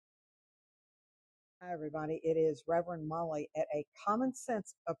Hi, everybody. It is Reverend Molly at a common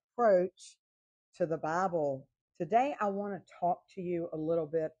sense approach to the Bible. Today, I want to talk to you a little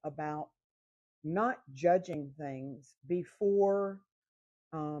bit about not judging things before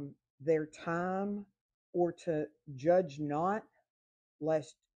um, their time, or to judge not,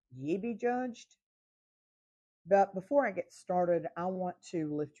 lest ye be judged. But before I get started, I want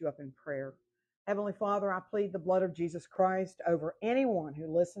to lift you up in prayer. Heavenly Father, I plead the blood of Jesus Christ over anyone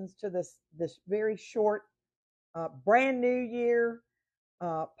who listens to this very short, brand new year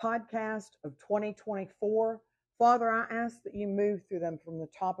podcast of 2024. Father, I ask that you move through them from the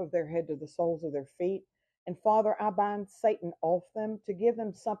top of their head to the soles of their feet. And Father, I bind Satan off them to give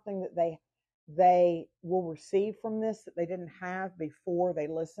them something that they will receive from this that they didn't have before they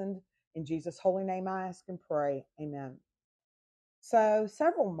listened. In Jesus' holy name, I ask and pray. Amen. So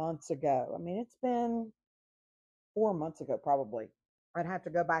several months ago, it's been 4 months ago, probably. I'd have to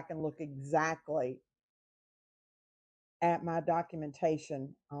go back and look exactly at my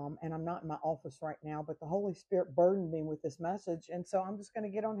documentation. And I'm not in my office right now, but the Holy Spirit burdened me with this message. And so I'm just going to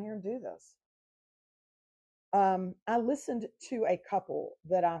get on here and do this. I listened to a couple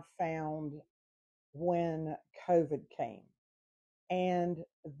that I found when COVID came, and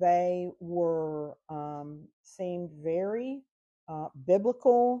they were, seemed very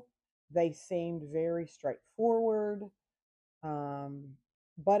biblical. They seemed very straightforward. Um,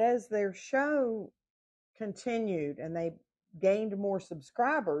 but as their show continued and they gained more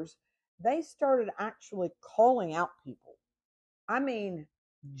subscribers, they started actually calling out people. I mean,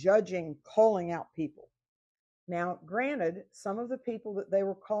 judging, calling out people. Now, granted, some of the people that they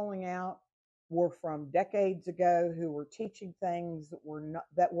were calling out were from decades ago who were teaching things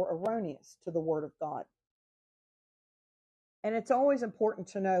that were erroneous to the Word of God. And it's always important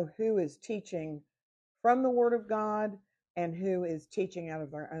to know who is teaching from the Word of God and who is teaching out of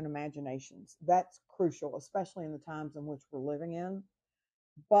their own imaginations. That's crucial, especially in the times in which we're living in.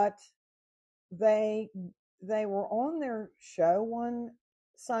 But they they were on their show one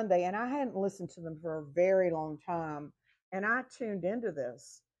Sunday, and I hadn't listened to them for a very long time, and I tuned into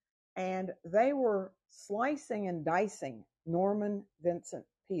this, and they were slicing and dicing Norman Vincent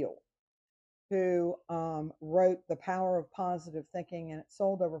Peale, who wrote The Power of Positive Thinking, and it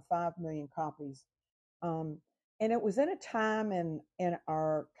sold over 5 million copies. Um, and it was in a time in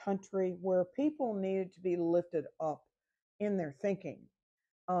our country where people needed to be lifted up in their thinking.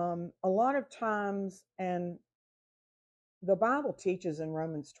 A lot of times, and the Bible teaches in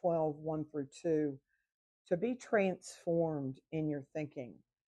Romans 12, 1 through 2, to be transformed in your thinking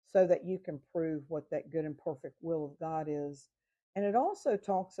so that you can prove what that good and perfect will of God is. And it also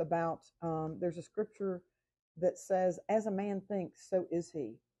talks about, there's a scripture that says, as a man thinks, so is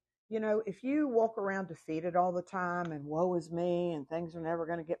he. You know, if you walk around defeated all the time and woe is me and things are never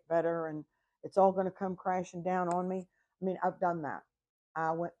going to get better and it's all going to come crashing down on me. I've done that.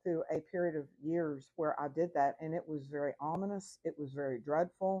 I went through a period of years where I did that, and it was very ominous. It was very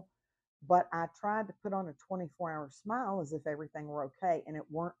dreadful. But I tried to put on a 24-hour smile as if everything were okay, and it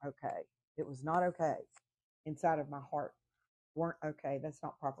weren't okay. It was not okay. Inside of my heart, weren't okay. That's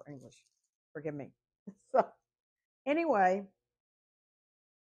not proper English. Forgive me. So, anyway,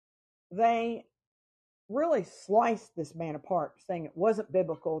 they really sliced this man apart, saying it wasn't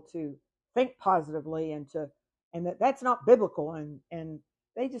biblical to think positively and that's not biblical, and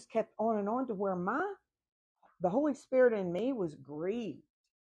they just kept on to where the Holy Spirit in me was grieved.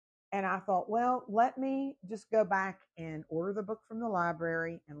 And I thought, well, let me just go back and order the book from the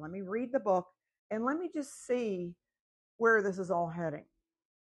library and let me read the book and let me just see where this is all heading.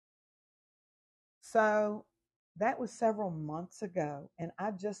 So that was several months ago, and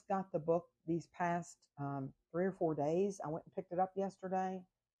I just got the book these past 3 or 4 days. I went and picked it up yesterday,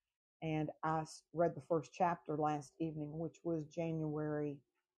 and I read the first chapter last evening, which was January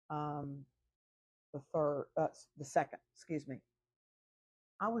um, the second. Excuse me.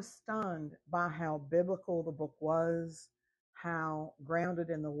 I was stunned by how biblical the book was, how grounded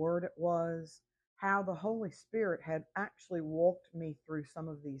in the Word it was, how the Holy Spirit had actually walked me through some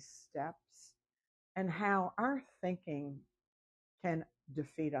of these steps, and how our thinking can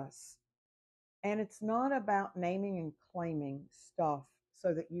defeat us. And it's not about naming and claiming stuff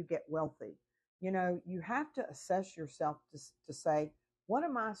so that you get wealthy. You know, you have to assess yourself to say, what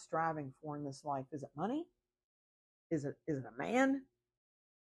am I striving for in this life? Is it money? Is it a man?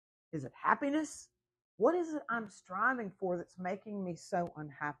 Is it happiness? What is it I'm striving for that's making me so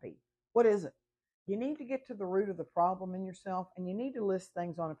unhappy? What is it? You need to get to the root of the problem in yourself, and you need to list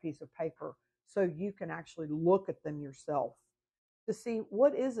things on a piece of paper so you can actually look at them yourself to see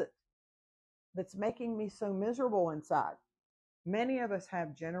what is it that's making me so miserable inside. Many of us have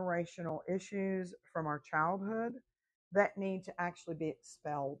generational issues from our childhood that need to actually be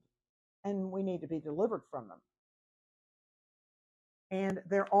expelled, and we need to be delivered from them. And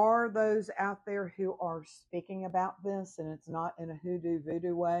there are those out there who are speaking about this, and it's not in a hoodoo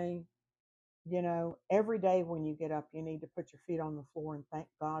voodoo way. You know, every day when you get up, you need to put your feet on the floor and thank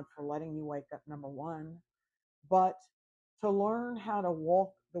God for letting you wake up, number one. But to learn how to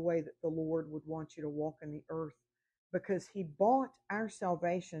walk the way that the Lord would want you to walk in the earth, because He bought our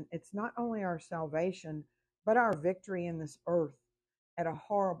salvation. It's not only our salvation, but our victory in this earth at a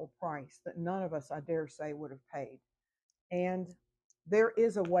horrible price that none of us, I dare say, would have paid. And there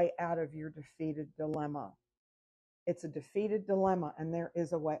is a way out of your defeated dilemma. It's a defeated dilemma, and there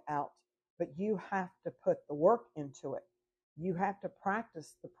is a way out. But you have to put the work into it. You have to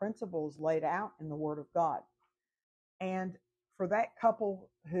practice the principles laid out in the Word of God. And for that couple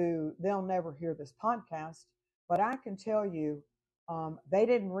who they'll never hear this podcast, but I can tell you, they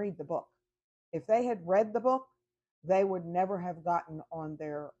didn't read the book. If they had read the book, they would never have gotten on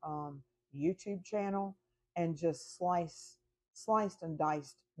their YouTube channel and just sliced and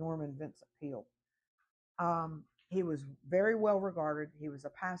diced Norman Vincent Peale. He was very well regarded. He was a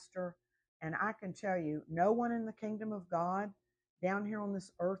pastor. And I can tell you, no one in the kingdom of God down here on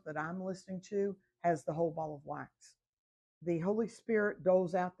this earth that I'm listening to has the whole ball of wax. The Holy Spirit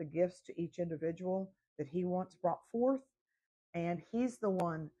doles out the gifts to each individual that He wants brought forth. And He's the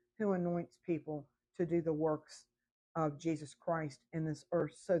one who anoints people to do the works of Jesus Christ in this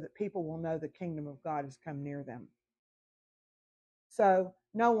earth so that people will know the kingdom of God has come near them. So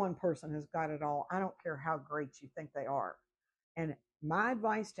no one person has got it all. I don't care how great you think they are. And my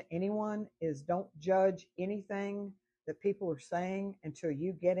advice to anyone is don't judge anything that people are saying until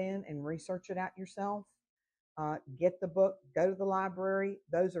you get in and research it out yourself. Get the book, go to the library.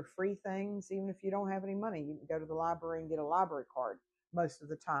 Those are free things. Even if you don't have any money, you can go to the library and get a library card most of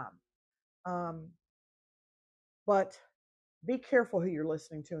the time. But be careful who you're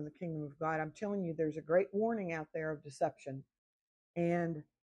listening to in the kingdom of God. I'm telling you, there's a great warning out there of deception. And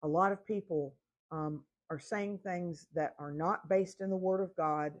a lot of people are saying things that are not based in the Word of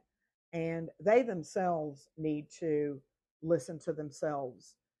God, and they themselves need to listen to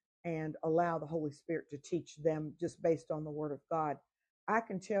themselves and allow the Holy Spirit to teach them just based on the Word of God. I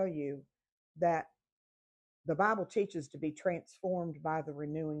can tell you that the Bible teaches to be transformed by the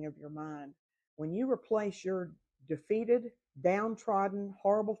renewing of your mind. When you replace your defeated, downtrodden,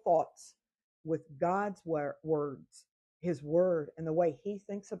 horrible thoughts with God's words, His Word, and the way He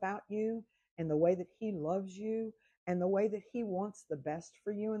thinks about you, and the way that He loves you, and the way that He wants the best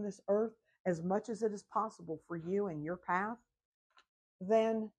for you in this earth, as much as it is possible for you in your path,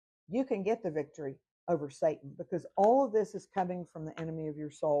 then you can get the victory over Satan, because all of this is coming from the enemy of your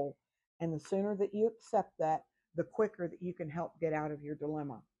soul. And the sooner that you accept that, the quicker that you can help get out of your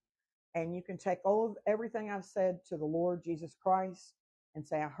dilemma. And you can take all of everything I've said to the Lord Jesus Christ and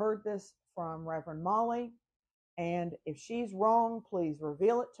say, I heard this from Reverend Molly, and if she's wrong, please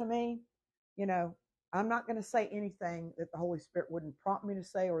reveal it to me. You know, I'm not going to say anything that the Holy Spirit wouldn't prompt me to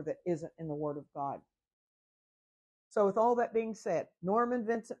say or that isn't in the Word of God. So with all that being said, Norman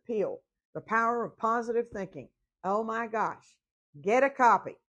Vincent Peale, The Power of Positive Thinking. Oh my gosh, get a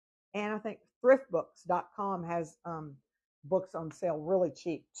copy. And I think thriftbooks.com has books on sale really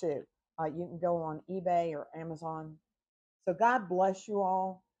cheap too. You can go on eBay or Amazon. So God bless you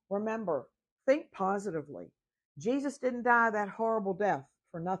all. Remember, think positively. Jesus didn't die that horrible death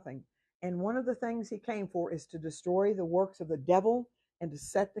for nothing. And one of the things He came for is to destroy the works of the devil and to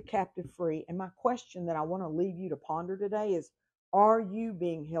set the captive free. And my question that I want to leave you to ponder today is, are you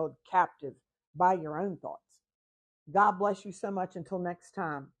being held captive by your own thoughts? God bless you so much. Until next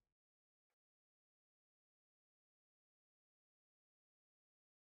time.